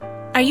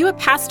Are you a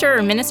pastor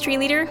or ministry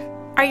leader?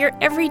 Are your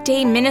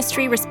everyday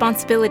ministry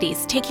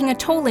responsibilities taking a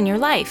toll in your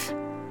life?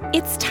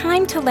 It's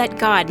time to let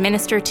God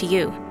minister to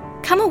you.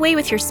 Come away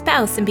with your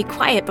spouse and be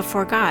quiet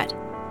before God.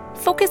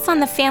 Focus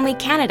on the Family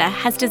Canada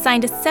has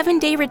designed a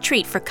 7-day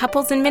retreat for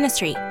couples in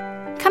ministry.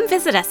 Come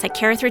visit us at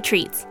Carith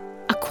Retreats,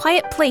 a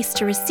quiet place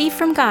to receive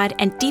from God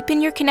and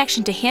deepen your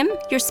connection to Him,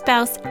 your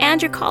spouse,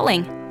 and your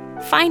calling.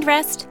 Find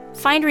rest,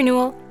 find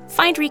renewal,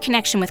 find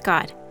reconnection with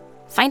God.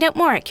 Find out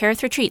more at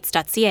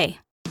carithretreats.ca.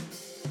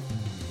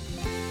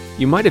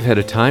 You might have had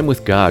a time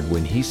with God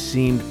when He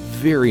seemed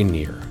very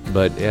near,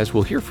 but as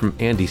we'll hear from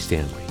Andy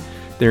Stanley,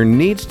 there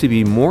needs to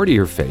be more to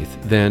your faith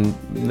than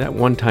that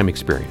one-time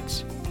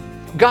experience.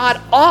 God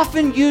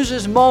often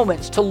uses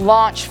moments to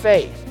launch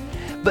faith,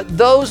 but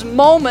those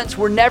moments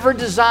were never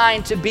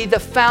designed to be the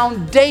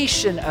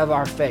foundation of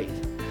our faith.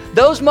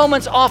 Those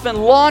moments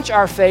often launch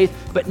our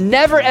faith, but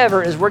never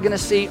ever, as we're going to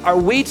see, are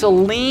we to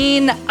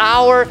lean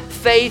our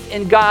faith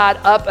in God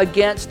up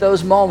against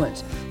those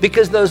moments,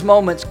 because those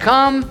moments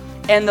come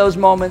and those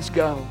moments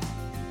go.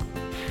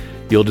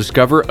 You'll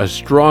discover a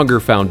stronger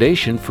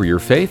foundation for your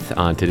faith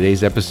on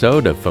today's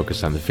episode of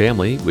Focus on the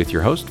Family with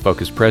your host,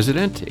 Focus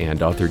President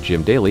and author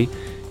Jim Daly,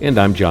 and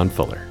I'm John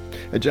Fuller.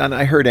 John,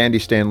 I heard Andy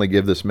Stanley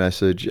give this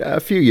message a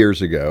few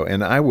years ago,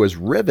 and I was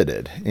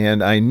riveted,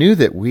 and I knew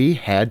that we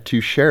had to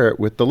share it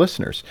with the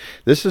listeners.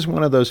 This is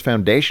one of those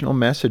foundational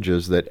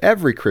messages that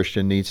every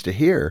Christian needs to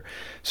hear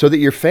so that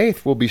your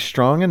faith will be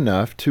strong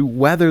enough to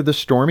weather the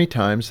stormy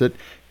times that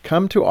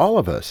come to all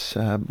of us.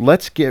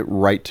 Let's get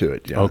right to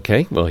it, John.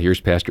 Okay, well, here's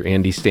Pastor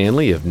Andy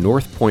Stanley of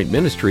North Point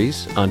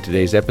Ministries on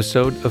today's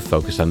episode of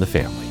Focus on the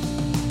Family.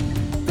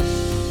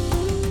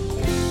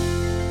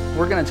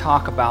 We're going to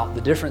talk about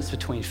the difference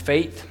between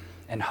faith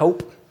and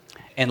hope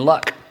and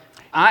luck.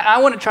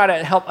 I want to try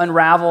to help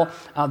unravel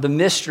the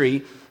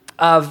mystery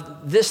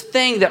of this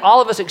thing that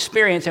all of us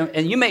experience,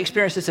 and you may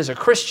experience this as a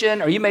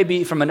Christian, or you may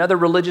be from another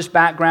religious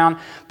background,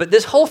 but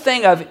this whole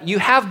thing of you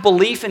have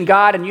belief in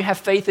God and you have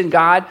faith in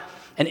God,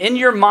 and in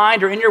your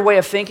mind or in your way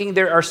of thinking,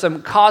 there are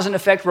some cause and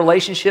effect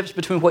relationships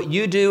between what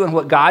you do and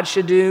what God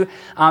should do.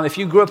 If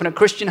you grew up in a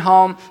Christian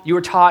home, you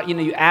were taught,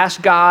 you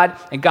ask God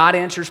and God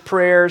answers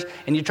prayers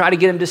and you try to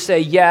get Him to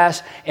say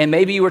yes. And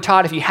maybe you were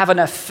taught if you have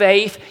enough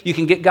faith, you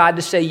can get God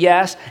to say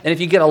yes. And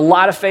if you get a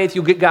lot of faith,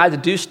 you'll get God to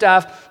do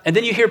stuff. And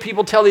then you hear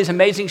people tell these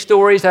amazing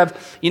stories of,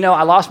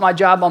 I lost my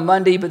job on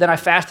Monday, but then I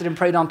fasted and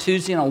prayed on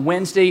Tuesday, and on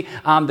Wednesday,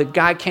 the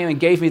guy came and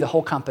gave me the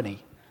whole company.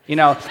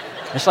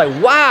 It's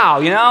like, wow,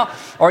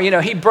 or,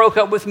 he broke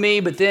up with me,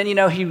 but then,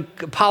 he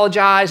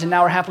apologized and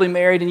now we're happily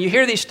married. And you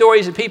hear these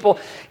stories of people,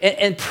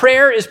 and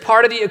prayer is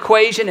part of the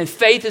equation and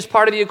faith is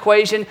part of the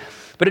equation,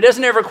 but it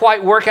doesn't ever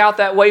quite work out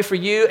that way for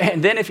you.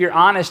 And then if you're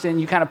honest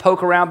and you kind of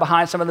poke around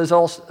behind some of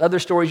those other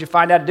stories, you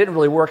find out it didn't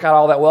really work out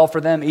all that well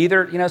for them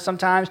either,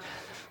 sometimes.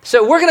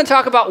 So we're going to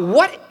talk about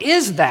what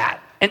is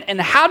that?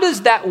 And how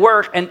does that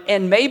work?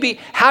 And maybe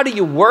how do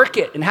you work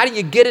it? And how do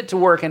you get it to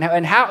work?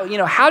 And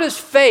how does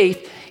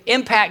faith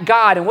impact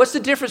God? And what's the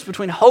difference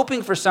between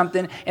hoping for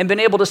something and being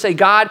able to say,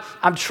 God,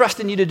 I'm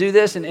trusting you to do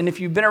this? And if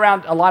you've been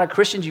around a lot of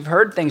Christians, you've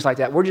heard things like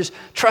that. We're just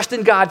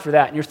trusting God for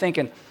that. And you're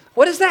thinking,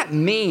 what does that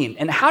mean?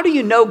 And how do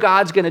you know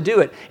God's going to do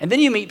it? And then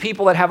you meet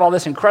people that have all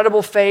this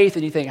incredible faith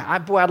and you think,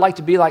 boy, I'd like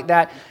to be like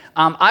that.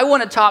 I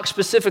want to talk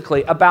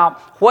specifically about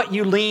what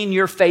you lean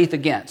your faith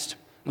against.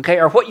 Okay,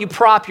 or what you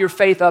prop your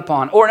faith up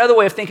on. Or another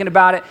way of thinking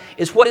about it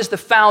is, what is the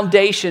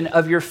foundation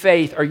of your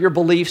faith or your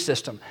belief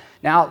system?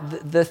 Now,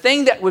 the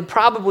thing that would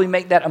probably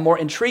make that a more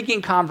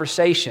intriguing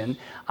conversation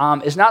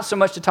is not so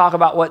much to talk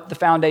about what the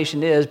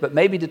foundation is, but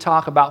maybe to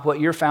talk about what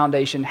your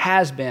foundation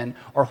has been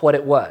or what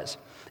it was.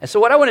 And so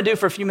what I want to do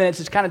for a few minutes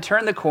is kind of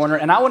turn the corner,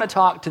 and I want to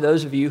talk to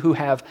those of you who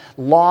have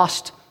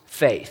lost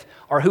faith,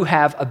 or who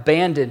have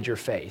abandoned your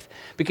faith.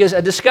 Because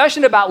a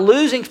discussion about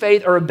losing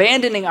faith or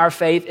abandoning our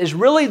faith is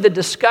really the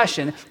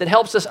discussion that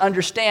helps us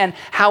understand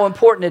how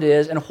important it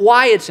is and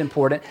why it's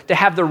important to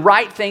have the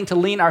right thing to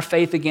lean our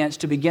faith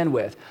against to begin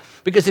with.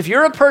 Because if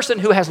you're a person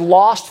who has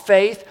lost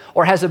faith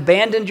or has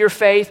abandoned your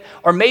faith,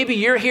 or maybe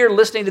you're here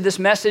listening to this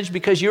message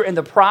because you're in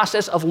the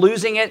process of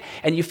losing it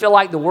and you feel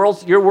like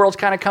your world's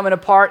kind of coming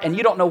apart and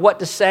you don't know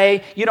what to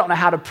say, you don't know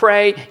how to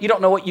pray, you don't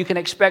know what you can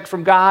expect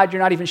from God,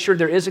 you're not even sure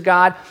there is a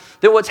God,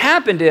 then what's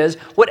happened is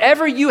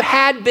whatever you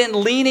had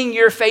been leaning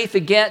your faith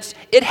against,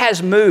 it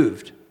has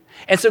moved.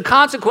 And so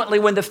consequently,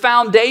 when the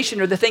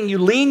foundation or the thing you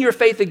lean your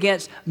faith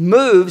against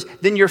moves,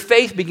 then your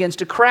faith begins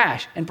to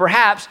crash. And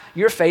perhaps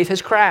your faith has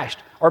crashed,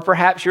 or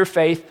perhaps your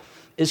faith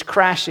is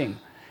crashing.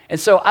 And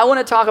so I want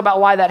to talk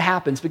about why that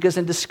happens, because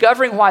in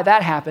discovering why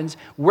that happens,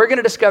 we're going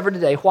to discover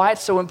today why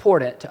it's so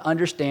important to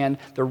understand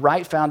the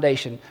right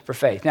foundation for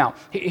faith. Now,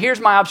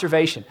 here's my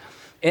observation.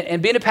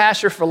 And being a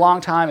pastor for a long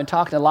time and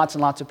talking to lots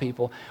and lots of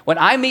people, when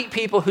I meet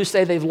people who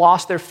say they've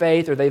lost their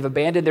faith or they've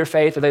abandoned their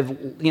faith or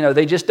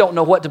they just don't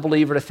know what to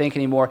believe or to think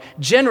anymore,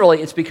 generally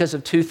it's because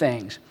of two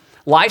things: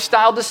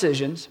 lifestyle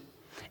decisions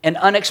and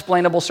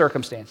unexplainable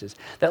circumstances.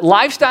 That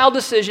lifestyle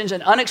decisions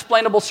and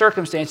unexplainable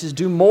circumstances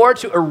do more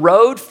to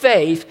erode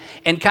faith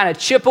and kind of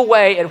chip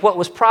away at what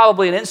was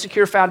probably an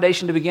insecure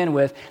foundation to begin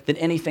with than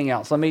anything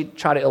else. Let me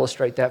try to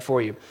illustrate that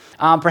for you.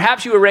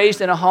 Perhaps you were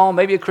raised in a home,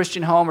 maybe a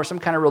Christian home or some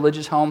kind of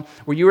religious home,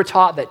 where you were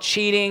taught that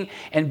cheating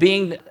and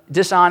being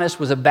dishonest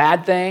was a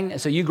bad thing.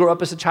 And so you grew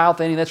up as a child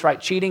thinking, that's right,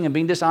 cheating and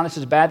being dishonest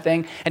is a bad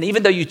thing. And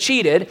even though you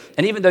cheated,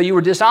 and even though you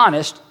were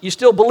dishonest, you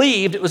still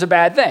believed it was a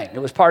bad thing. It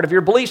was part of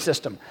your belief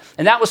system.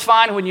 And that was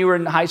fine when you were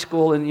in high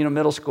school and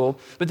middle school.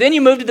 But then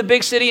you moved to the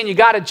big city and you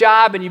got a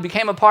job and you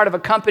became a part of a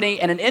company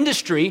and an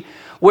industry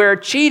where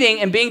cheating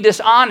and being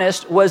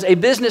dishonest was a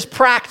business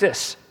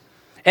practice.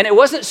 And it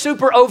wasn't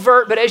super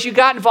overt, but as you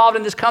got involved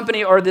in this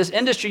company or this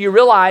industry, you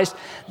realized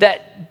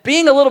that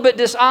being a little bit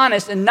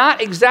dishonest and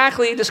not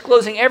exactly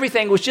disclosing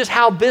everything was just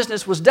how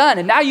business was done.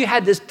 And now you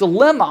had this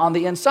dilemma on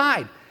the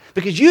inside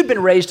because you'd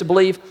been raised to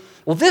believe,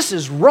 well, this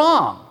is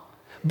wrong.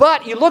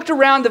 But you looked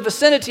around the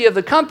vicinity of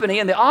the company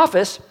and the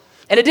office,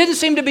 and it didn't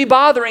seem to be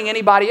bothering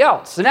anybody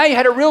else. So now you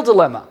had a real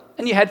dilemma,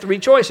 and you had three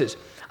choices.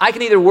 I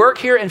can either work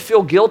here and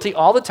feel guilty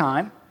all the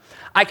time.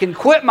 I can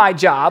quit my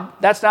job.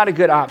 That's not a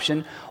good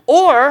option.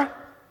 Or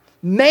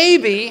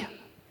maybe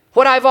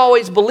what I've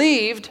always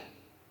believed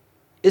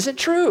isn't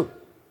true.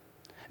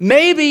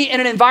 Maybe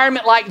in an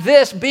environment like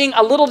this, being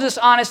a little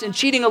dishonest and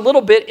cheating a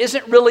little bit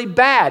isn't really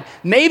bad.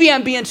 Maybe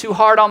I'm being too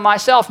hard on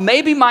myself.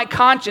 Maybe my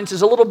conscience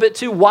is a little bit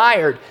too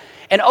wired.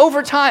 And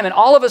over time, and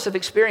all of us have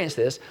experienced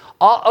this,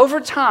 over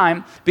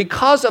time,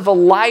 because of a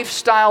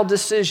lifestyle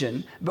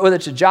decision, whether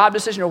it's a job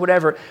decision or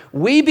whatever,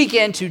 we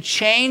begin to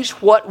change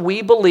what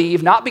we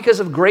believe, not because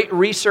of great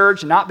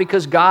research, not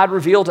because God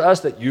revealed to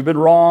us that you've been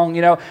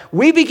wrong,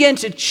 We begin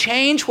to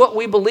change what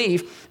we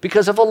believe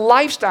because of a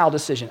lifestyle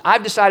decision.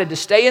 I've decided to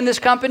stay in this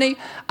company.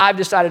 I've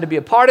decided to be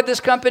a part of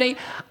this company.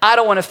 I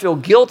don't want to feel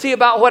guilty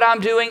about what I'm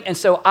doing. And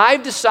so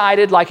I've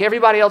decided, like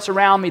everybody else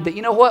around me, that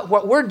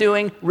what we're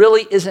doing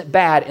really isn't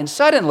bad. And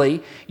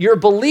suddenly, your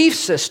belief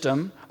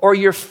system or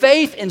your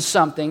faith in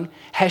something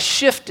has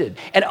shifted.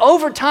 And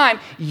over time,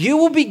 you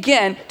will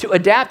begin to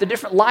adapt a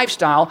different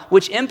lifestyle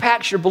which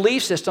impacts your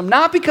belief system,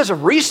 not because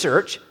of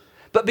research,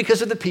 but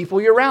because of the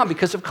people you're around,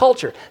 because of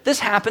culture. This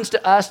happens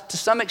to us to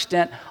some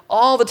extent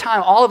all the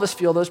time. All of us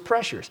feel those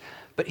pressures.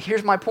 But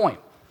here's my point.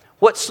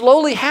 What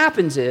slowly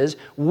happens is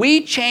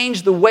we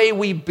change the way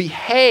we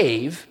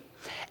behave,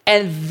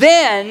 and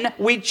then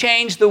we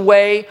change the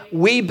way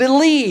we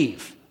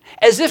believe.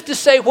 As if to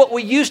say what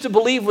we used to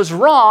believe was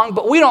wrong,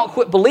 but we don't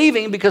quit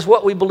believing because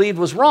what we believed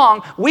was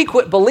wrong. We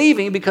quit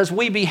believing because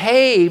we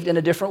behaved in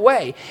a different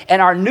way.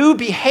 And our new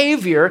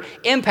behavior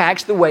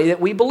impacts the way that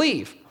we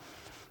believe.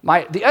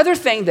 The other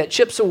thing that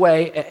chips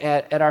away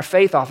at our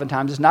faith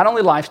oftentimes is not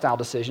only lifestyle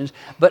decisions,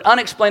 but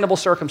unexplainable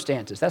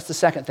circumstances. That's the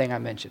second thing I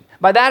mentioned.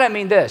 By that I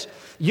mean this.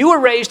 You were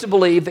raised to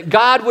believe that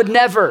God would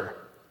never,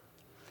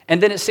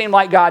 and then it seemed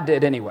like God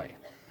did anyway.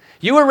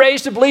 You were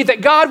raised to believe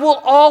that God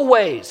will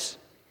always,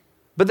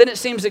 but then it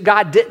seems that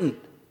God didn't.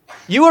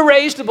 You were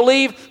raised to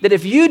believe that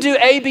if you do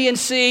A, B, and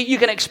C, you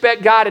can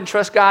expect God and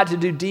trust God to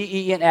do D,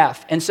 E, and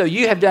F. And so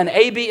you have done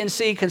A, B, and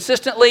C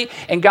consistently,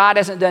 and God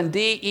hasn't done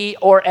D, E,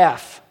 or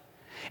F.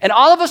 And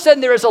all of a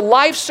sudden, there is a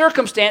life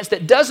circumstance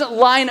that doesn't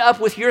line up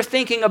with your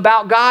thinking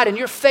about God, and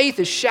your faith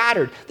is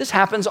shattered. This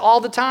happens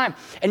all the time.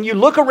 And you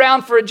look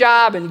around for a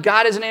job, and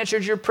God hasn't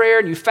answered your prayer,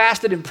 and you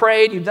fasted and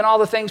prayed, you've done all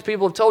the things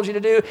people have told you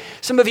to do.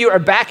 Some of you are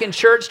back in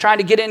church trying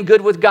to get in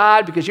good with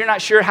God because you're not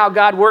sure how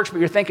God works, but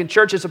you're thinking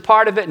church is a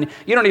part of it, and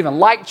you don't even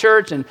like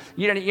church, and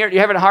you're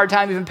having a hard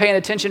time even paying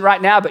attention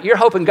right now, but you're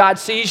hoping God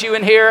sees you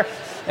in here.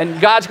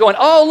 And God's going,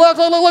 oh,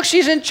 look,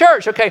 she's in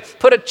church. Okay,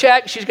 put a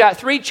check. She's got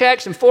 3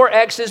 checks and 4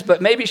 X's,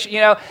 but maybe,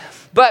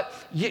 But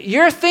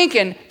you're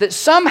thinking that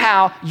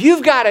somehow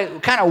you've got to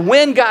kind of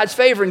win God's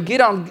favor and get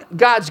on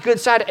God's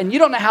good side, and you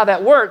don't know how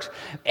that works.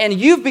 And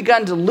you've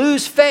begun to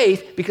lose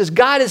faith because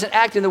God isn't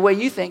acting the way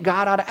you think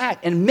God ought to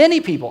act. And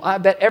many people, I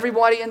bet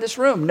everybody in this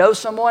room knows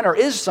someone or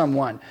is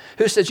someone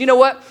who says, you know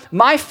what?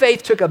 My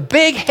faith took a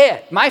big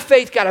hit. My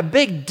faith got a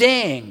big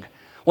ding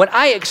when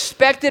I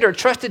expected or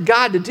trusted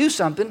God to do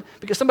something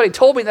because somebody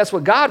told me that's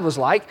what God was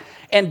like,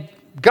 and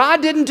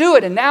God didn't do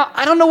it, and now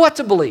I don't know what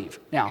to believe.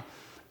 Now,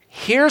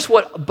 here's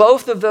what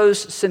both of those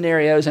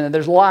scenarios, and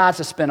there's lots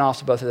of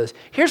spinoffs of both of those,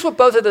 here's what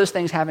both of those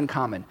things have in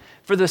common.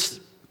 For the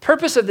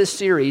purpose of this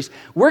series,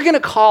 we're going to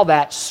call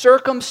that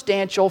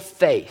circumstantial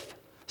faith.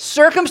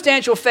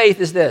 Circumstantial faith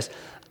is this.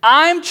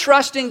 I'm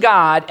trusting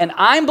God and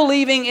I'm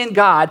believing in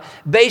God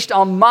based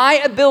on my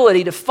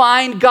ability to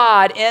find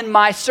God in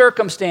my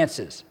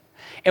circumstances.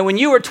 And when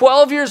you were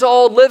 12 years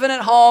old, living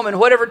at home in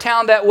whatever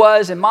town that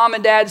was, and mom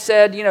and dad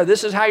said,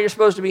 this is how you're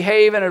supposed to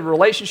behave in a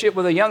relationship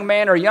with a young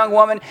man or a young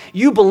woman,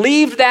 you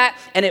believed that,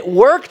 and it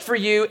worked for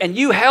you, and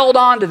you held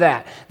on to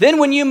that. Then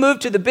when you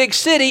moved to the big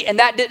city, and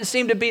that didn't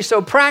seem to be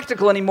so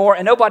practical anymore,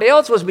 and nobody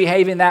else was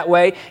behaving that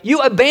way,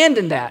 you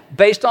abandoned that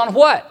based on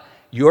what?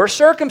 Your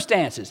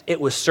circumstances. It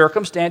was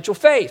circumstantial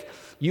faith.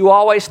 You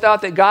always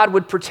thought that God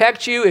would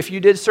protect you if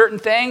you did certain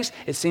things.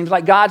 It seems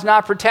like God's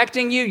not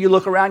protecting you. You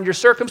look around your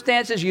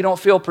circumstances, you don't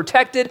feel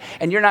protected,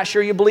 and you're not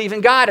sure you believe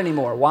in God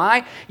anymore.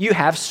 Why? You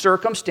have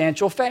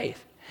circumstantial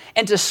faith.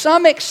 And to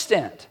some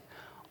extent,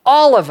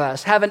 all of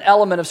us have an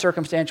element of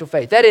circumstantial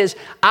faith. That is,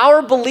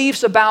 our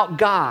beliefs about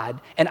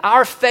God and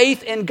our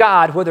faith in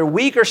God, whether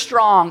weak or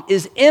strong,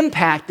 is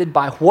impacted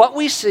by what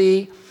we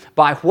see,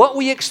 by what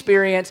we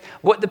experience,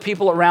 what the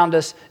people around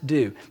us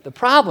do. The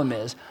problem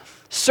is,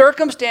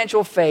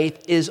 circumstantial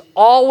faith is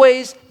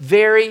always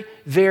very,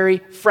 very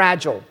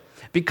fragile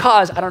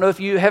because, I don't know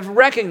if you have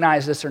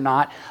recognized this or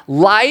not,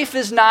 life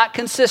is not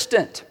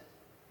consistent.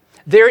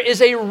 There is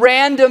a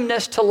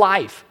randomness to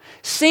life.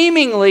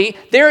 Seemingly,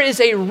 there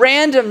is a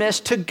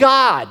randomness to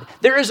God.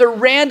 There is a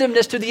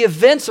randomness to the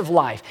events of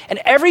life. And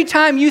every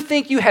time you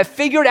think you have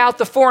figured out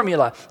the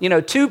formula,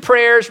 2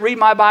 prayers, read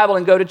my Bible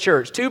and go to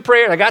church. 2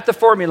 prayers, I got the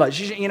formula.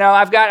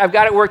 I've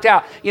got it worked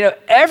out.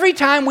 Every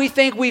time we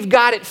think we've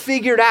got it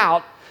figured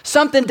out,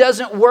 something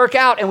doesn't work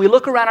out, and we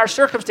look around our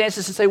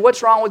circumstances and say,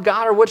 what's wrong with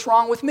God or what's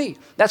wrong with me?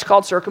 That's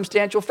called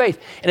circumstantial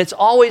faith. And it's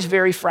always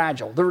very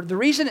fragile. The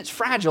reason it's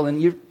fragile,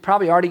 and you're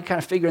probably already kind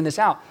of figuring this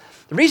out,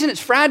 the reason it's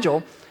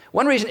fragile,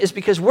 one reason is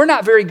because we're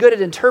not very good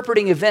at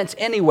interpreting events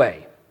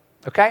anyway,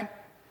 okay?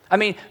 I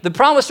mean, the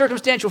problem with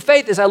circumstantial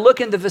faith is I look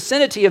in the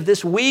vicinity of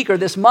this week or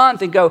this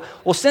month and go,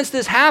 well, since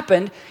this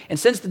happened, and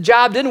since the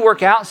job didn't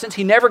work out, since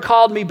he never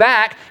called me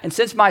back, and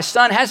since my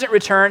son hasn't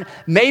returned,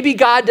 maybe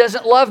God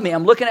doesn't love me.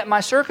 I'm looking at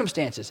my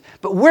circumstances.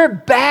 But we're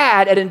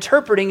bad at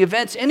interpreting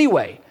events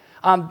anyway.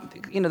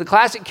 The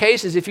classic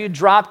case is if you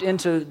dropped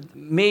into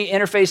me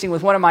interfacing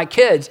with one of my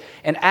kids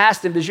and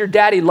asked them, does your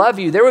daddy love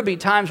you? There would be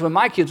times when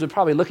my kids would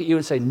probably look at you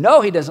and say,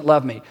 no, he doesn't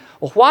love me.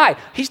 Well, why?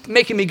 He's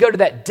making me go to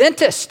that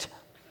dentist,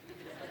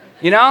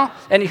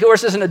 And of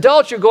course, as an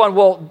adult, you're going,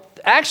 well,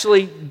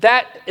 actually,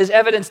 that is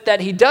evidence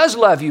that he does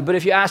love you. But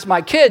if you ask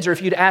my kids, or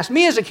if you'd ask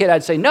me as a kid,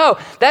 I'd say, no,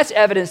 that's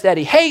evidence that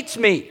he hates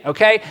me,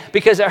 okay?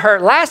 Because it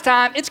hurt last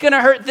time, it's going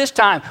to hurt this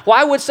time.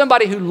 Why would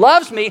somebody who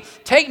loves me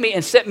take me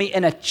and sit me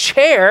in a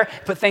chair,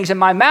 put things in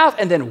my mouth,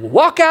 and then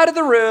walk out of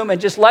the room and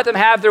just let them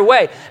have their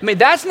way? I mean,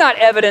 that's not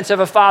evidence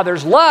of a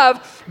father's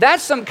love.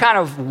 That's some kind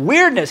of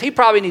weirdness. He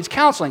probably needs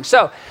counseling.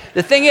 So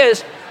the thing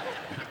is,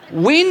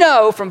 we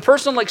know from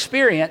personal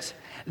experience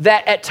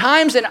that at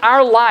times in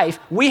our life,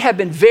 we have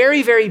been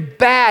very, very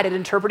bad at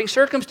interpreting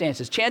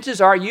circumstances. Chances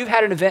are you've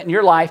had an event in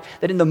your life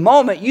that in the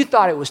moment you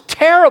thought it was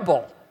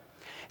terrible.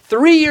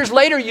 3 years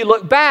later, you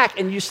look back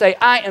and you say,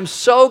 I am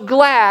so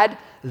glad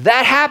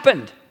that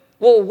happened.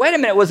 Well, wait a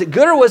minute, was it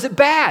good or was it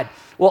bad?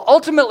 Well,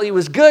 ultimately it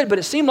was good, but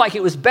it seemed like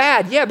it was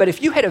bad. Yeah, but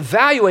if you had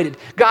evaluated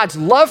God's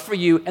love for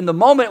you in the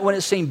moment when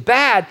it seemed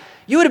bad,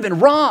 you would have been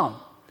wrong.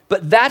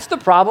 But that's the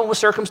problem with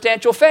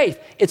circumstantial faith.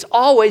 It's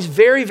always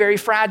very, very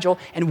fragile,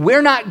 and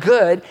we're not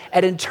good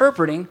at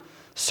interpreting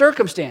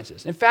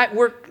circumstances. In fact,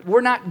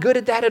 we're not good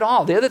at that at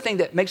all. The other thing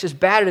that makes us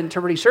bad at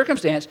interpreting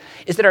circumstance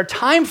is that our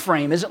time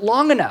frame isn't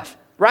long enough,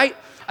 right?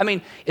 I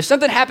mean, if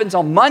something happens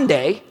on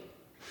Monday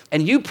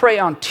and you pray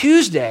on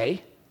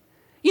Tuesday,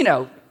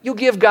 you'll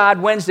give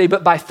God Wednesday,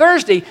 but by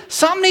Thursday,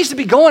 something needs to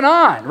be going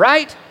on,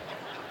 right?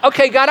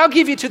 Okay, God, I'll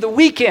give you to the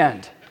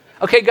weekend.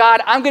 Okay,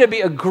 God, I'm going to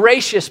be a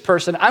gracious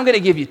person. I'm going to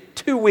give you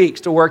 2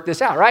 weeks to work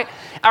this out, right?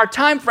 Our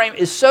time frame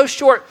is so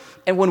short.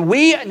 And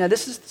now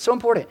this is so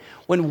important.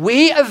 When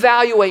we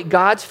evaluate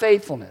God's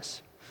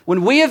faithfulness,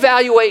 when we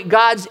evaluate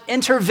God's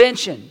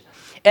intervention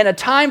in a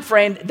time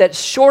frame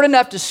that's short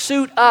enough to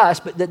suit us,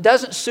 but that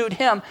doesn't suit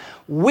him,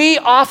 we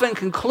often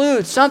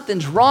conclude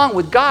something's wrong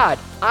with God.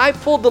 I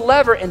pulled the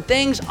lever and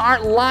things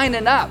aren't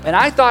lining up. And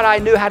I thought I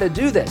knew how to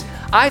do this.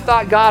 I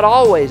thought God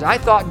always. I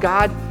thought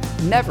God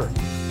never.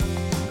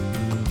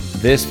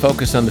 This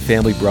Focus on the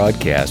Family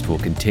broadcast will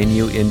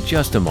continue in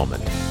just a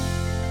moment.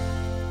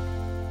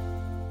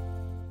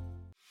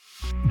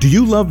 Do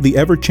you love the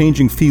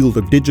ever-changing field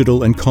of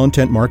digital and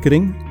content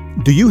marketing?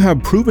 Do you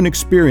have proven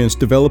experience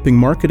developing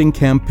marketing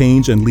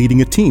campaigns and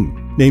leading a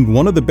team? Named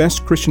one of the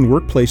best Christian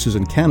workplaces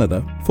in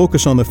Canada,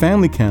 Focus on the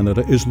Family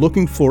Canada is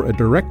looking for a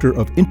director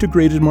of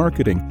integrated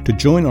marketing to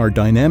join our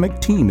dynamic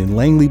team in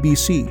Langley,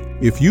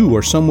 BC. If you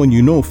or someone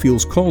you know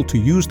feels called to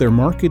use their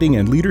marketing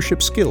and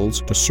leadership skills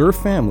to serve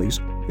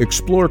families,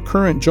 explore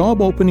current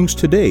job openings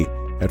today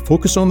at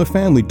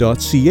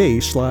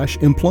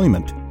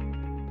focusonthefamily.ca/employment.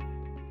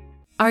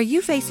 Are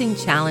you facing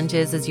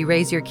challenges as you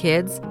raise your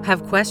kids?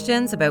 Have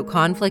questions about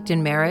conflict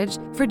in marriage?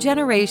 For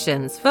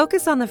generations,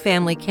 Focus on the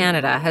Family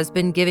Canada has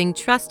been giving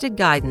trusted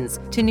guidance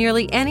to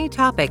nearly any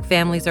topic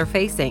families are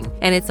facing,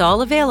 and it's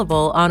all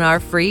available on our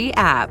free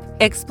app.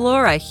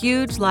 Explore a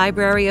huge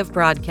library of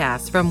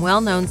broadcasts from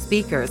well-known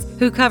speakers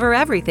who cover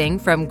everything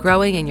from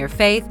growing in your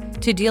faith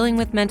to dealing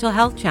with mental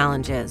health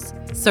challenges.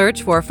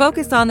 Search for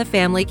Focus on the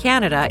Family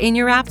Canada in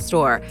your app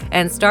store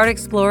and start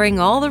exploring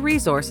all the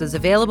resources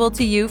available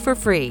to you for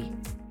free.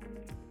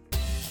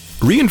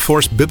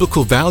 Reinforce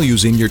biblical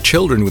values in your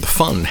children with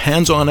fun,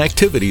 hands-on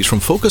activities from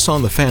Focus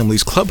on the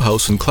Family's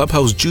Clubhouse and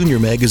Clubhouse Junior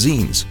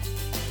magazines.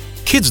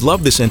 Kids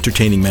love this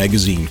entertaining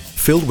magazine,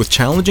 filled with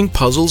challenging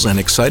puzzles and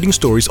exciting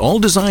stories, all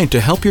designed to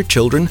help your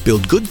children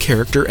build good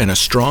character and a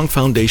strong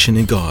foundation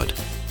in God.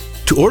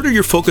 To order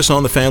your Focus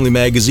on the Family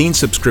magazine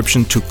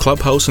subscription to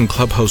Clubhouse and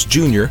Clubhouse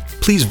Junior,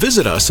 please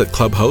visit us at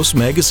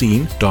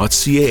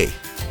clubhousemagazine.ca.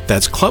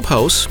 That's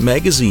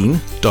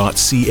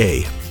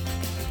clubhousemagazine.ca.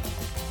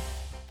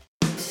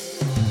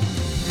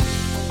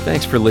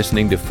 Thanks for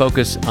listening to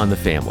Focus on the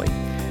Family.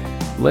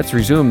 Let's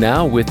resume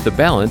now with the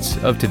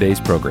balance of today's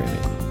programming.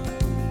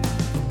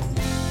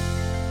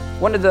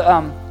 One of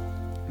the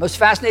most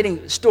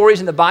fascinating stories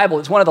in the Bible,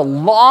 it's one of the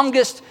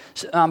longest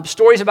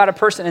stories about a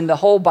person in the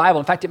whole Bible.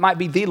 In fact, it might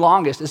be the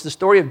longest, is the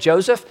story of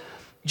Joseph.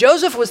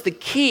 Joseph was the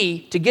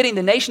key to getting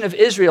the nation of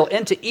Israel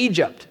into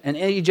Egypt. And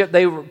in Egypt,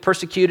 they were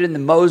persecuted,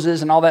 and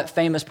Moses and all that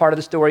famous part of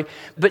the story.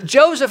 But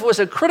Joseph was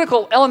a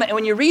critical element. And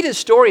when you read his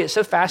story, it's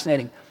so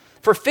fascinating.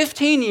 For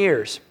 15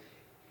 years,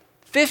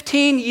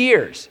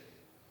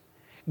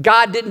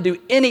 God didn't do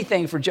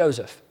anything for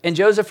Joseph, and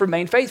Joseph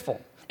remained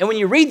faithful. And when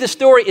you read the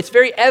story, it's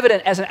very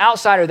evident as an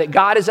outsider that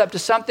God is up to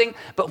something.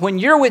 But when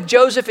you're with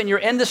Joseph and you're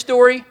in the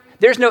story,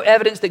 there's no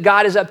evidence that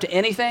God is up to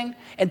anything.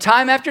 And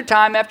time after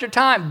time after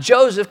time,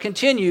 Joseph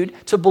continued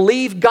to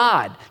believe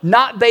God,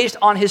 not based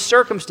on his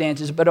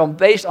circumstances, but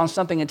based on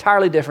something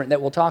entirely different that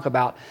we'll talk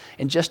about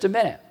in just a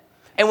minute.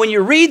 And when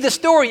you read the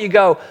story, you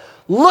go,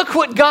 look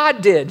what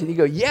God did. And you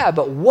go, yeah,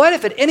 but what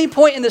if at any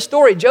point in the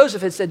story,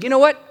 Joseph had said, you know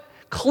what?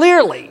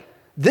 Clearly,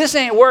 this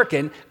ain't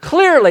working.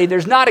 Clearly,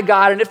 there's not a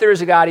God, and if there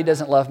is a God, he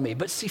doesn't love me.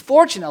 But see,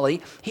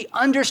 fortunately, he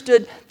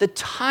understood the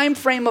time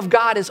frame of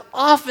God is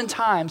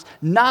oftentimes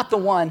not the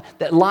one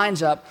that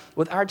lines up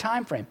with our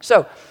time frame.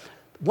 So,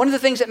 one of the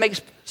things that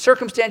makes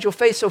circumstantial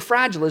faith so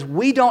fragile is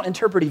we don't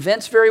interpret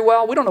events very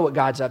well. We don't know what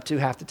God's up to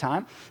half the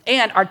time,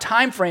 and our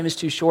time frame is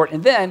too short.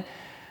 And then,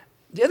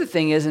 the other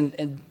thing is,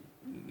 and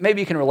maybe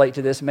you can relate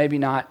to this, maybe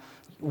not,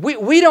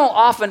 we don't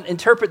often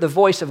interpret the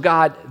voice of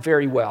God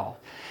very well.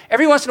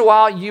 Every once in a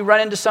while, you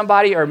run into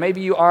somebody, or maybe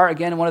you are,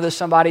 again, one of those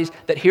somebodies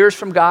that hears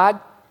from God,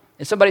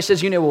 and somebody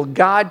says, well,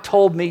 God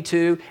told me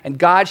to, and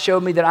God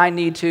showed me that I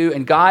need to,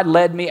 and God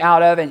led me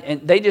out of, and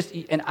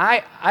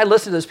I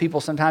listen to those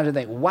people sometimes and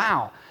think,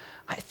 wow,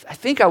 I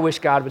think I wish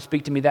God would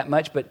speak to me that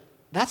much, but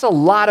that's a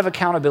lot of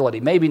accountability.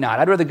 Maybe not.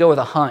 I'd rather go with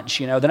a hunch,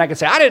 then I could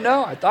say, I didn't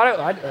know,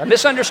 I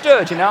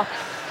misunderstood,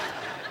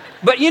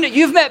 But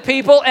you've met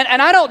people,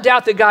 and I don't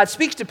doubt that God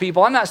speaks to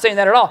people. I'm not saying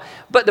that at all.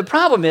 But the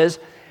problem is,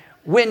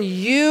 when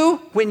you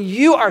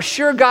are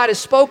sure God has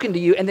spoken to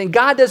you and then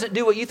God doesn't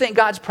do what you think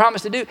God's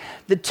promised to do,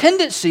 the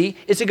tendency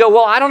is to go,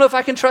 well, I don't know if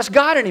I can trust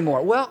God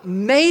anymore. Well,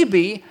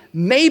 maybe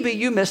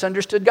you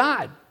misunderstood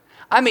God.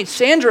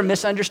 Sandra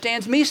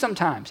misunderstands me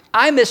sometimes.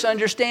 I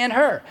misunderstand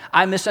her.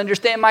 I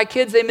misunderstand my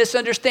kids. They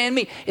misunderstand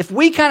me. If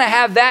we kind of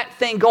have that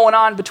thing going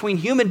on between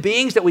human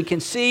beings that we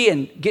can see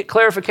and get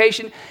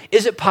clarification,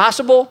 is it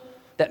possible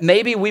that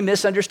maybe we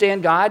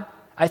misunderstand God?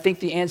 I think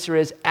the answer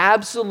is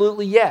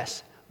absolutely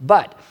yes.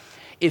 But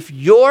if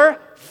your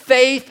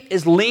faith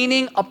is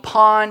leaning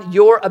upon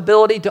your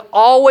ability to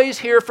always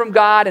hear from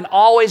God and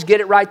always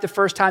get it right the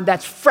first time,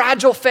 that's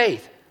fragile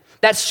faith.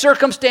 That's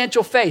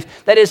circumstantial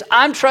faith. That is,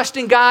 I'm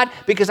trusting God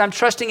because I'm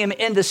trusting him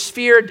in the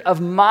sphere of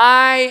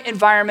my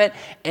environment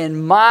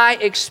and my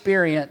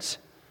experience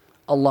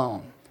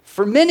alone.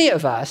 For many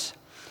of us,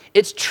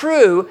 it's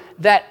true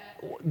that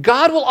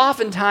God will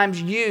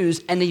oftentimes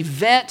use an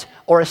event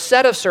or a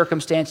set of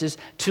circumstances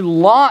to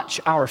launch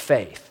our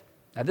faith.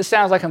 Now, this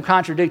sounds like I'm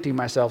contradicting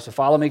myself, so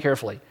follow me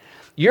carefully.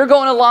 You're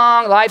going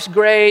along, life's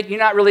great, you're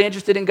not really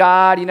interested in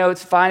God,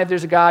 it's fine if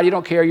there's a God, you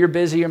don't care, you're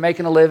busy, you're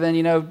making a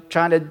living,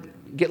 trying to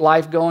get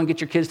life going, get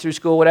your kids through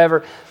school,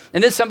 whatever.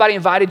 And then somebody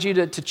invited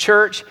you to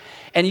church,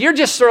 and you're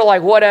just sort of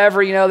like,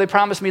 whatever, they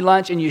promised me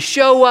lunch, and you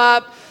show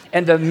up,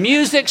 and the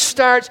music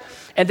starts,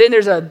 and then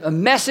there's a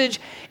message,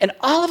 and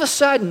all of a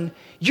sudden,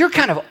 you're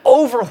kind of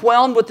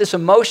overwhelmed with this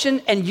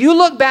emotion, and you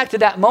look back to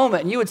that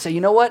moment, and you would say, you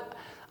know what?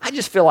 I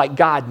just feel like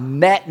God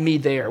met me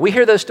there. We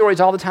hear those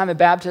stories all the time at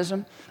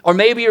baptism. Or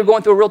maybe you're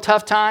going through a real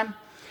tough time,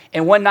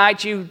 and one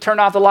night you turned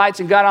off the lights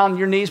and got on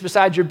your knees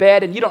beside your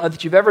bed, and you don't know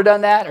that you've ever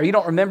done that, or you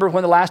don't remember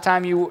when the last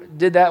time you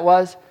did that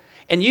was.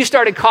 And you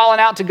started calling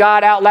out to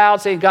God out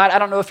loud, saying, God, I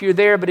don't know if you're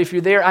there, but if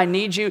you're there, I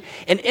need you.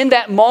 And in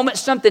that moment,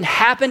 something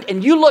happened,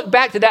 and you look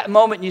back to that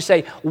moment and you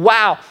say,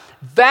 wow,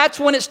 that's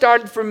when it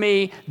started for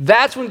me.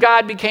 That's when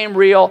God became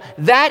real.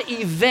 That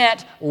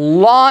event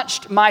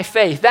launched my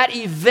faith. That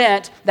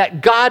event,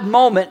 that God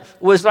moment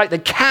was like the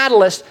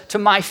catalyst to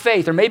my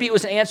faith, or maybe it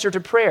was an answer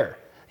to prayer.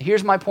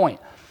 Here's my point.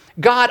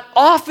 God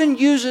often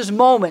uses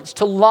moments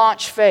to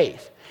launch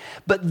faith,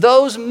 but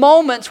those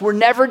moments were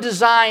never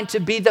designed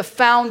to be the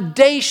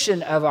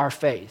foundation of our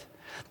faith,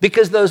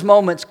 because those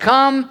moments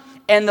come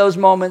and those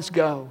moments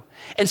go.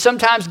 And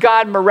sometimes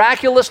God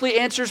miraculously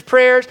answers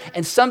prayers,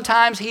 and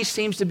sometimes he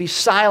seems to be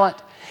silent.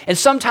 And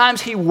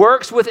sometimes he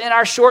works within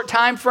our short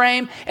time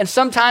frame, and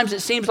sometimes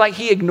it seems like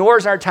he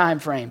ignores our time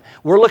frame.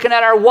 We're looking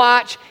at our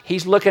watch,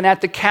 he's looking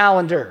at the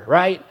calendar,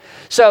 right?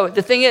 So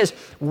the thing is,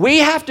 we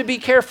have to be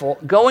careful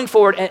going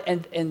forward,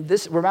 and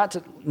this, we're about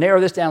to narrow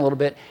this down a little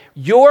bit.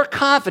 Your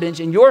confidence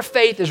and your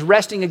faith is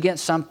resting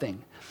against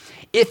something.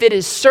 If it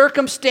is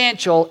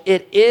circumstantial,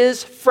 it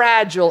is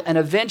fragile, and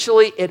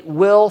eventually it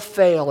will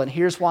fail. And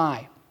here's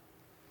why.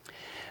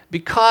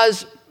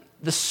 Because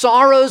the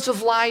sorrows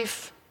of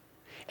life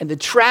and the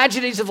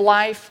tragedies of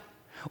life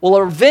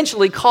will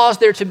eventually cause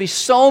there to be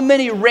so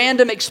many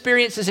random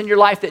experiences in your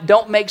life that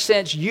don't make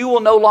sense, you will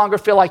no longer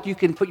feel like you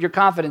can put your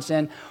confidence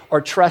in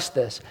or trust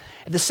this.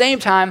 At the same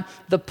time,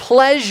 the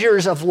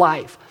pleasures of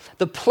life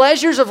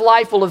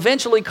will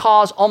eventually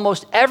cause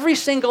almost every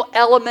single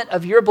element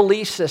of your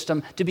belief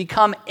system to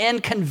become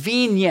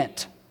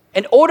inconvenient.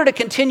 In order to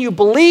continue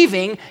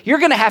believing, you're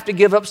going to have to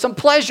give up some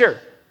pleasure.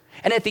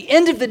 And at the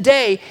end of the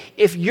day,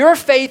 if your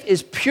faith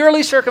is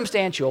purely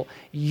circumstantial,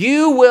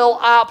 you will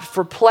opt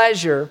for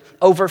pleasure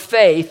over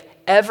faith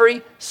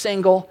every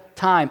single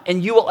time.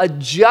 And you will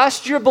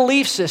adjust your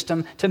belief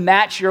system to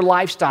match your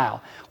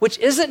lifestyle, which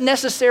isn't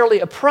necessarily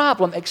a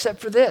problem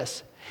except for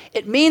this.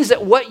 It means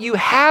that what you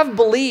have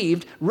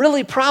believed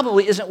really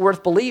probably isn't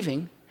worth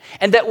believing,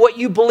 and that what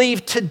you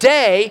believe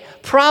today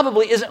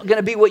probably isn't going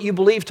to be what you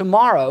believe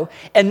tomorrow.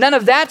 And none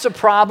of that's a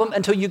problem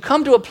until you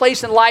come to a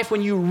place in life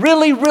when you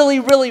really,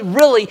 really, really,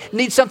 really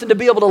need something to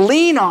be able to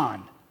lean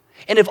on.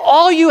 And if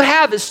all you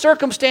have is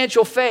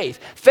circumstantial faith,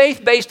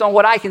 faith based on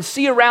what I can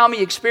see around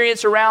me,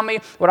 experience around me,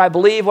 what I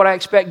believe, what I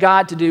expect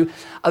God to do,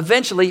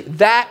 eventually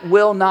that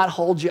will not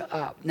hold you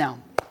up. Now,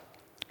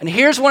 and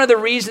here's one of the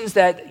reasons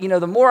that,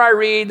 the more I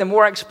read, the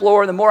more I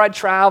explore, the more I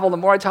travel, the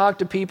more I talk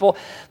to people,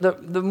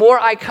 the more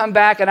I come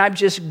back, and I'm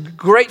just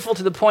grateful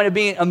to the point of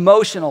being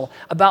emotional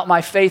about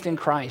my faith in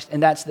Christ.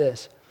 And that's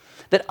this,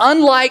 that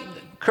unlike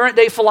current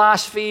day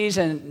philosophies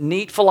and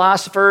neat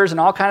philosophers and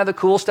all kind of the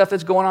cool stuff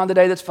that's going on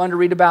today that's fun to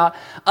read about,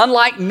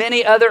 unlike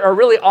many other, or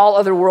really all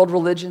other world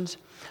religions,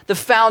 the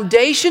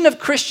foundation of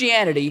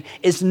Christianity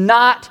is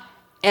not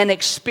an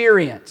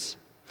experience.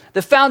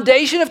 The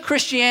foundation of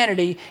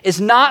Christianity is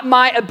not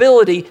my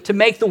ability to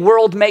make the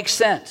world make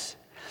sense.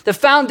 The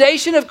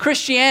foundation of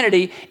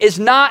Christianity is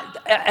not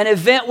an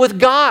event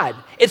with God.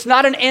 It's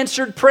not an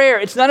answered prayer.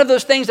 It's none of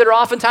those things that are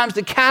oftentimes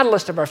the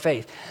catalyst of our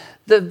faith.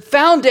 The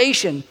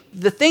foundation,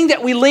 the thing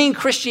that we lean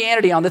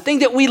Christianity on, the thing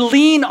that we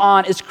lean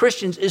on as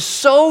Christians is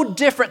so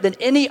different than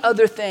any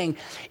other thing.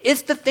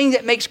 It's the thing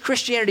that makes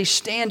Christianity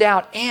stand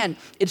out, and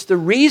it's the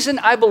reason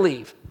I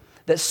believe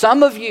that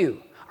some of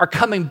you are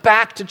coming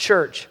back to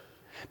church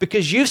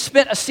because you've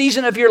spent a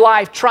season of your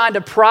life trying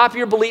to prop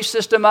your belief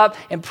system up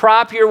and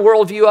prop your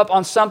worldview up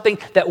on something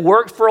that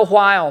worked for a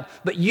while.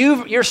 But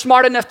you're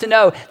smart enough to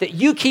know that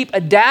you keep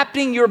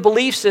adapting your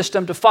belief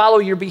system to follow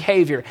your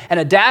behavior and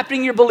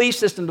adapting your belief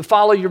system to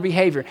follow your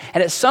behavior.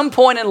 And at some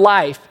point in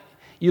life,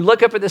 you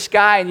look up at the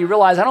sky and you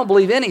realize, I don't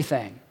believe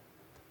anything.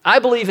 I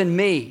believe in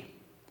me,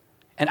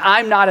 and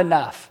I'm not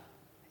enough.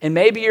 And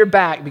maybe you're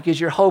back because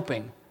you're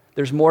hoping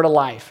there's more to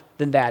life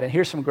than that. And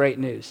here's some great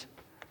news.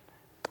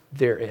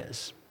 There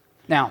is.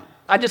 Now,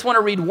 I just want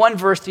to read one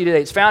verse to you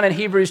today. It's found in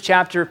Hebrews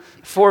chapter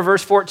 4,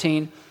 verse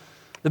 14.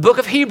 The book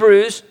of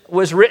Hebrews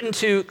was written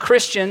to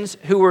Christians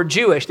who were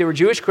Jewish. They were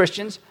Jewish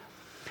Christians.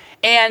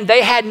 And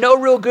they had no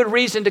real good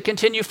reason to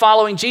continue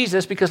following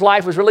Jesus because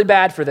life was really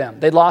bad for them.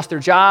 They'd lost their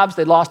jobs.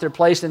 They'd lost their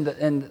place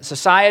in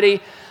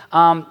society.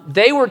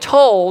 They were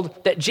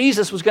told that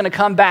Jesus was going to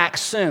come back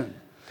soon.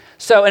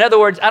 So in other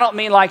words, I don't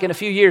mean like in a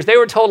few years. They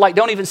were told like,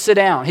 don't even sit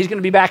down. He's going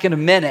to be back in a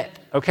minute,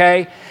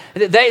 okay?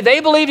 They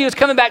believed he was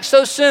coming back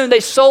so soon,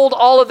 they sold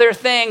all of their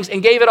things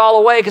and gave it all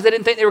away because they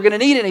didn't think they were going to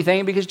need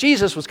anything because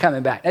Jesus was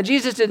coming back. Now,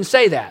 Jesus didn't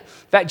say that.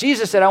 In fact,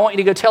 Jesus said, I want you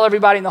to go tell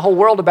everybody in the whole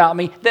world about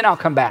me, then I'll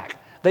come back.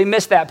 They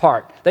missed that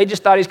part. They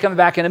just thought he's coming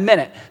back in a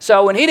minute.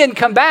 So when he didn't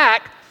come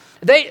back,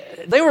 they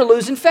were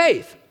losing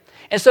faith.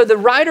 And so the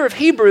writer of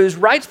Hebrews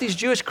writes these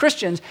Jewish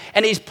Christians,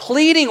 and he's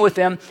pleading with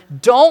them,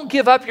 don't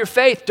give up your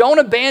faith. Don't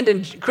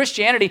abandon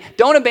Christianity.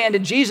 Don't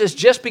abandon Jesus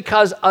just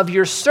because of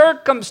your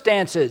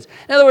circumstances.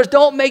 In other words,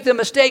 don't make the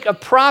mistake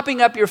of propping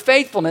up your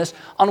faithfulness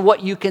on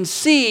what you can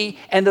see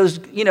and those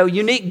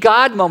unique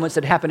God moments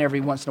that happen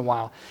every once in a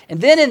while. And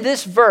then in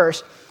this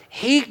verse,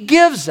 he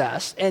gives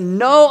us, in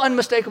no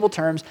unmistakable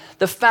terms,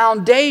 the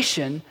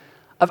foundation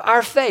of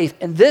our faith.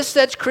 And this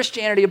sets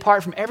Christianity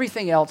apart from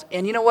everything else.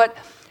 And you know what?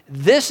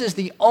 This is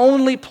the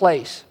only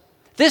place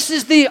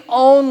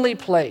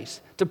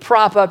to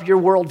prop up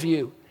your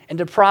worldview and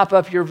to prop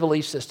up your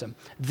belief system.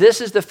 This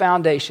is the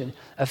foundation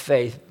of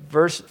faith.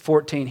 Verse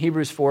 14,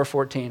 Hebrews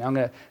 4:14. I'm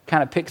going to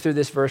kind of pick through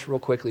this verse real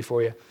quickly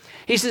for you.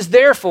 He says,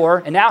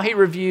 therefore, and now he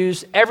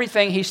reviews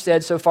everything he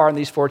said so far in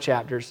these 4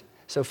 chapters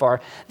so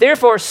far.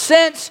 Therefore,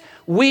 since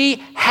we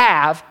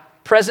have,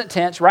 present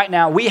tense, right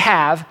now, we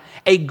have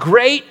a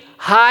great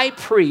high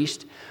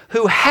priest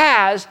who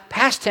has,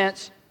 past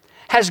tense,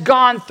 has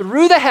gone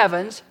through the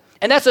heavens,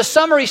 And that's a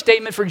summary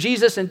statement for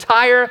Jesus'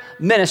 entire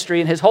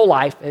ministry and his whole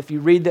life. If you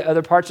read the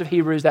other parts of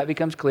Hebrews, that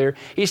becomes clear.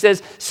 He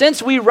says,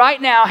 since we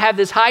right now have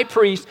this high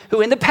priest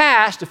who in the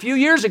past, a few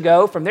years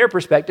ago, from their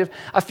perspective,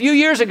 a few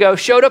years ago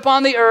showed up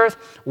on the earth,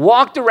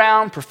 walked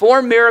around,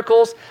 performed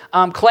miracles,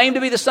 claimed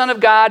to be the Son of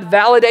God,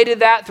 validated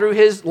that through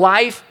his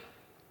life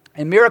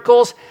and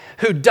miracles,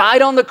 who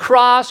died on the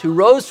cross, who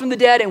rose from the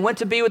dead and went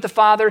to be with the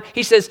Father.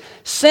 He says,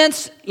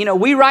 since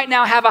we right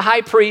now have a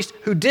high priest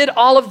who did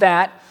all of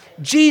that,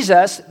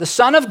 Jesus, the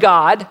Son of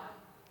God,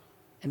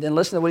 and then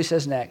listen to what he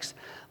says next.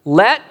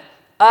 Let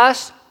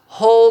us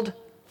hold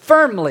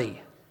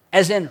firmly,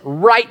 as in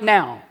right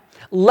now.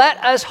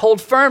 Let us hold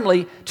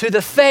firmly to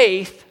the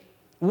faith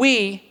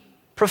we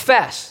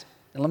profess.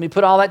 And let me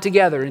put all that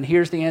together, and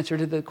here's the answer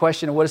to the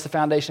question of what is the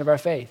foundation of our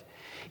faith.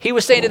 He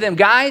was saying to them,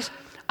 guys,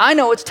 I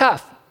know it's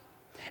tough,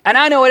 and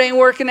I know it ain't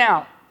working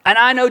out, and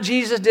I know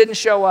Jesus didn't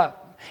show up.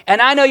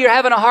 And I know you're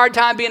having a hard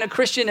time being a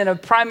Christian in a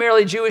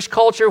primarily Jewish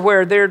culture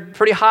where they're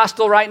pretty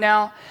hostile right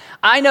now.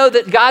 I know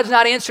that God's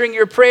not answering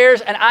your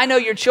prayers, and I know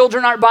your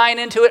children aren't buying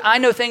into it. I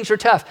know things are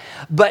tough.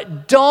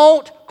 But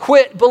don't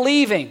quit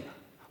believing.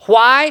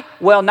 Why?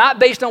 Well, not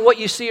based on what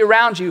you see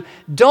around you.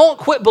 Don't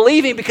quit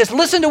believing, because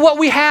listen to what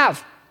we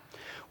have.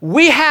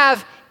 We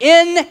have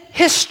in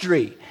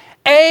history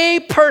a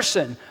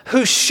person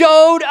who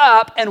showed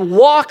up and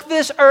walked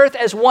this earth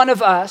as one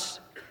of us,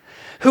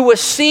 who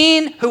was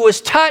seen, who was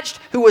touched,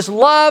 who was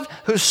loved,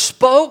 who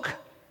spoke,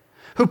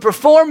 who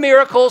performed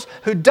miracles,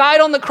 who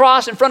died on the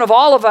cross in front of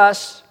all of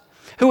us,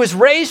 who was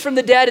raised from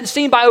the dead and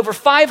seen by over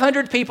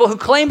 500 people, who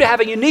claim to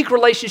have a unique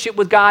relationship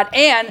with God,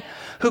 and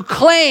who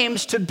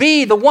claims to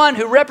be the one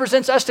who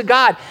represents us to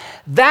God.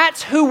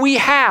 That's who we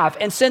have.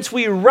 And since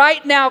we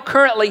right now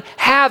currently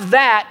have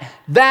that,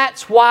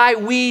 that's why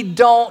we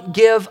don't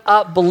give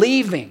up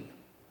believing.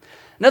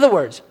 In other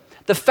words,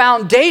 the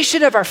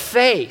foundation of our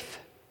faith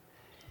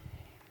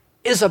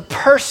is a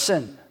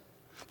person.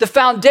 The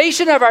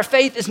foundation of our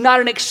faith is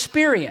not an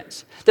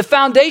experience. The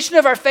foundation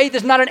of our faith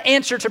is not an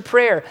answer to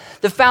prayer.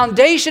 The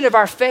foundation of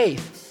our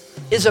faith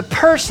is a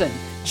person,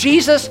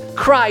 Jesus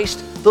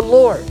Christ the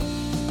Lord.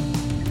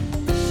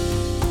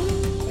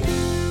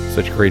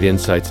 Such great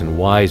insights and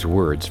wise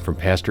words from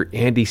Pastor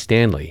Andy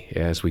Stanley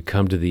as we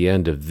come to the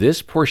end of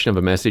this portion of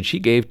a message he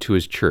gave to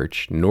his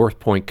church, North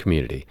Point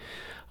Community,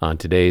 on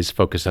today's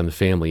Focus on the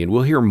Family. And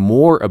we'll hear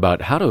more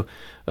about how to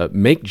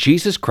make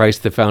Jesus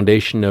Christ the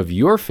foundation of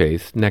your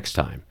faith next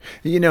time.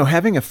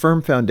 Having a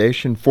firm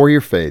foundation for your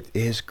faith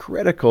is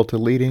critical to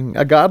leading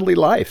a godly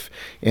life,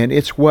 and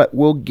it's what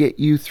will get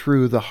you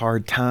through the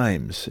hard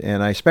times.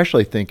 And I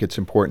especially think it's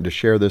important to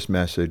share this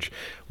message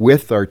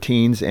with our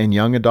teens and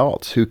young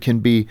adults who can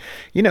be,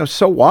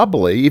 so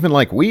wobbly, even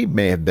like we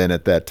may have been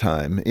at that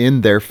time,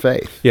 in their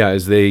faith. Yeah,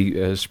 as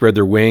they spread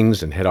their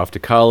wings and head off to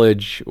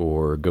college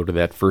or go to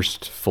that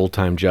first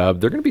full-time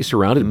job, they're going to be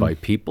surrounded by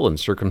people and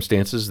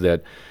circumstances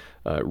that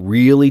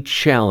really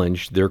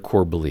challenge their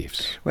core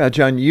beliefs. Well,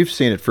 John, you've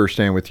seen it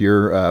firsthand with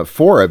your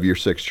 4 of your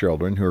 6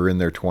 children who are in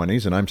their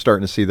 20s, and I'm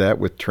starting to see that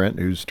with Trent,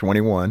 who's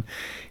 21.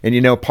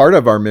 And part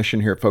of our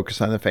mission here at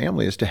Focus on the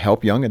Family is to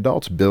help young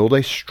adults build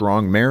a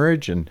strong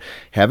marriage, and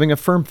having a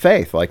firm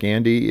faith, like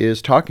Andy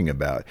is talking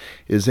about,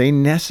 is a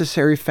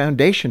necessary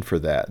foundation for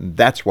that, and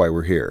that's why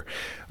we're here.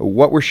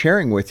 What we're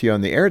sharing with you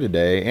on the air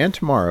today and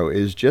tomorrow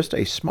is just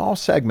a small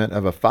segment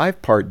of a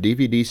 5-part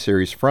DVD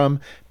series from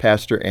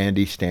Pastor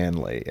Andy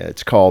Stanley.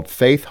 It's called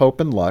Faith,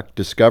 Hope, and Luck,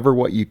 Discover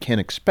What You Can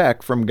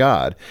Expect from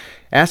God.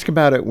 Ask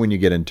about it when you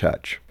get in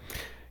touch.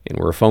 And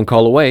we're a phone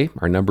call away.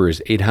 Our number is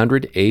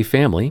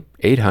 800-A-FAMILY,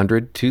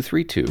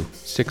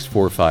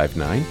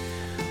 800-232-6459.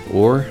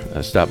 Or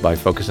stop by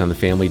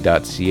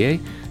focusonthefamily.ca,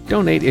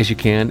 donate as you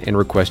can, and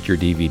request your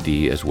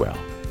DVD as well.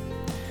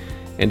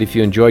 And if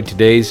you enjoyed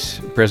today's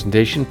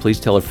presentation, please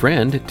tell a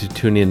friend to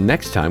tune in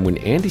next time when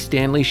Andy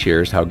Stanley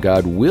shares how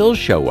God will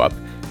show up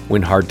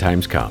when hard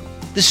times come.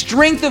 The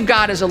strength of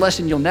God is a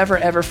lesson you'll never,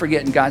 ever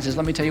forget. And God says,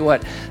 let me tell you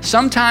what,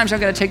 sometimes I'm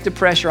going to take the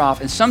pressure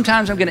off, and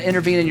sometimes I'm going to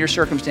intervene in your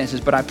circumstances,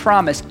 but I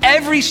promise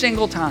every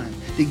single time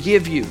to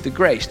give you the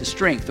grace, the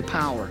strength, the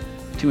power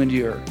to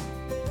endure.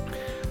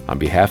 On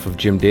behalf of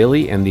Jim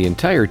Daly and the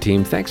entire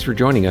team, thanks for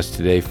joining us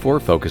today for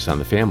Focus on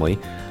the Family.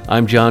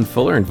 I'm John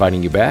Fuller,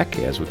 inviting you back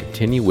as we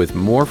continue with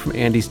more from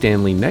Andy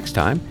Stanley next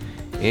time,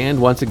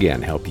 and once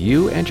again, help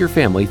you and your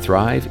family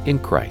thrive in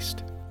Christ.